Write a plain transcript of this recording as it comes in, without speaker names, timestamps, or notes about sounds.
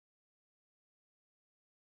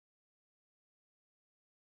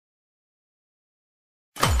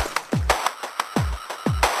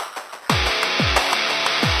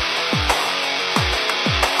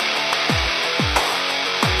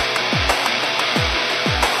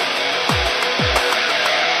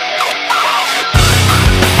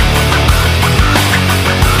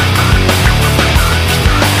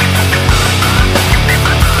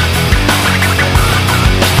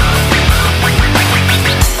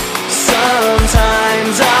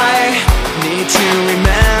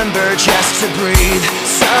to breathe.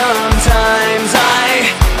 Sometimes I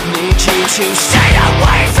need you to stay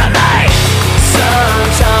away from me.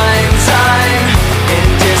 Sometimes I'm in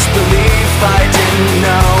disbelief, I didn't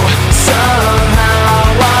know.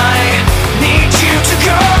 Somehow I need you to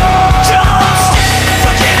go. Don't stay.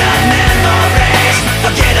 Forget our memories,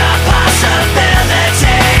 forget our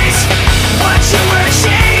possibilities. What you were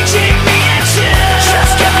changing me into,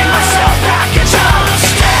 just giving myself back and don't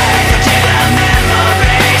stay. Forget our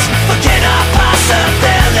memories, forget our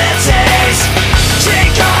possibilities.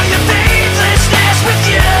 Take all your faithlessness with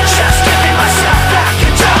you, just giving myself back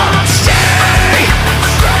and don't stay.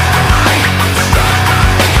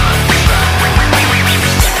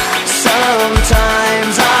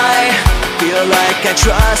 Sometimes I feel like I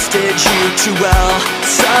trusted you too well.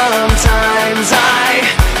 Sometimes I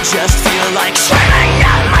just feel like screaming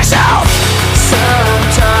at myself.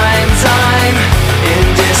 Sometimes I'm in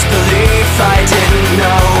disbelief, I didn't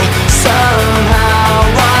know.